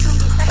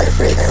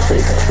freak,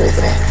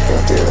 man.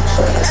 Don't do the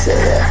fuck I say,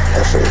 yeah.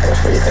 A freak, man.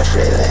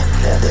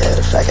 Don't do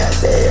the fuck I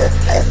say, yeah.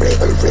 A freak,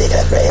 man.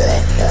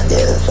 Don't do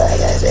the fuck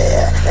I say,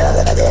 yeah.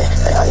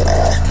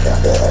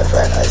 Don't do the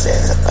fuck I say.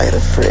 I got a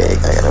freak,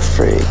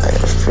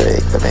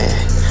 man.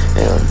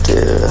 Don't do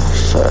the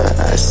fuck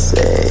I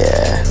say,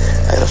 yeah.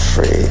 I got a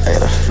freak, man.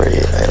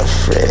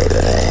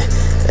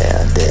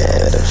 Don't do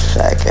the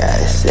fuck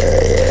I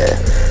say, yeah.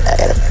 I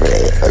got a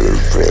freak,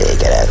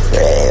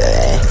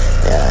 man.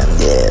 Don't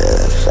do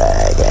the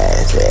fuck I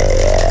say,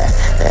 yeah.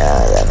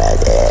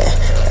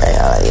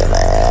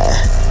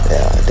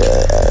 Don't do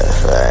the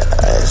fuck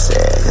I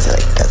say, 'cause I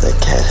got the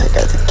cash,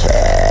 got the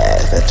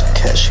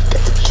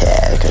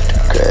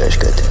crush,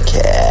 got the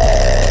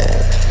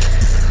cash.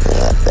 In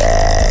my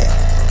bag,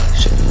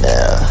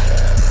 Chanel,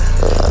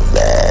 in my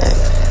bag,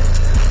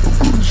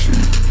 Gucci,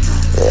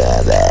 in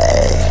my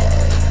bag.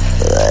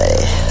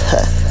 Like,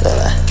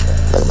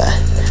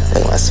 look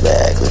at my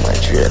swag, look at my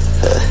drip,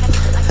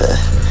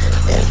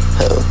 and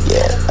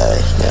yeah,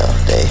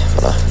 they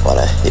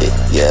wanna hit,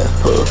 yeah,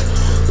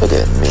 look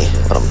at me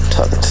when I'm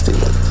talking to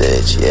a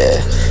bitch,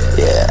 yeah,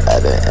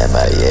 I've been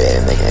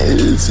MIA making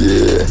hits,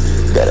 yeah,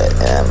 got an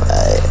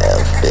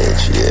MIF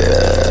bitch,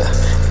 yeah,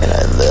 and I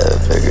love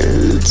making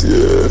hits,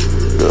 yeah,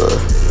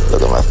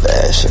 look at my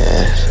fashion,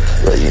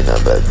 what you know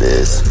about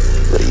this,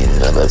 what you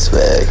know about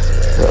swag,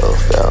 oh,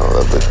 fell in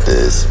love with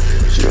this,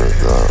 she was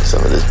on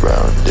some of this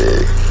brown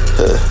dick,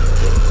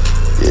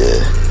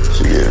 yeah,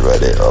 she could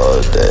ride it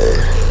all day,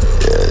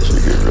 yeah, she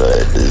could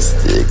ride this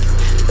dick,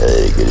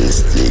 hey, get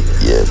this stick,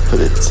 yeah, put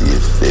it to your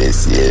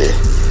face, yeah,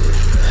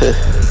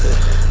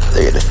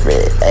 look at the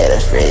freak,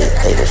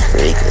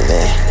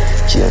 man,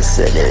 she don't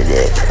suck her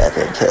dick up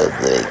in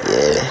public,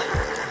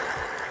 yeah.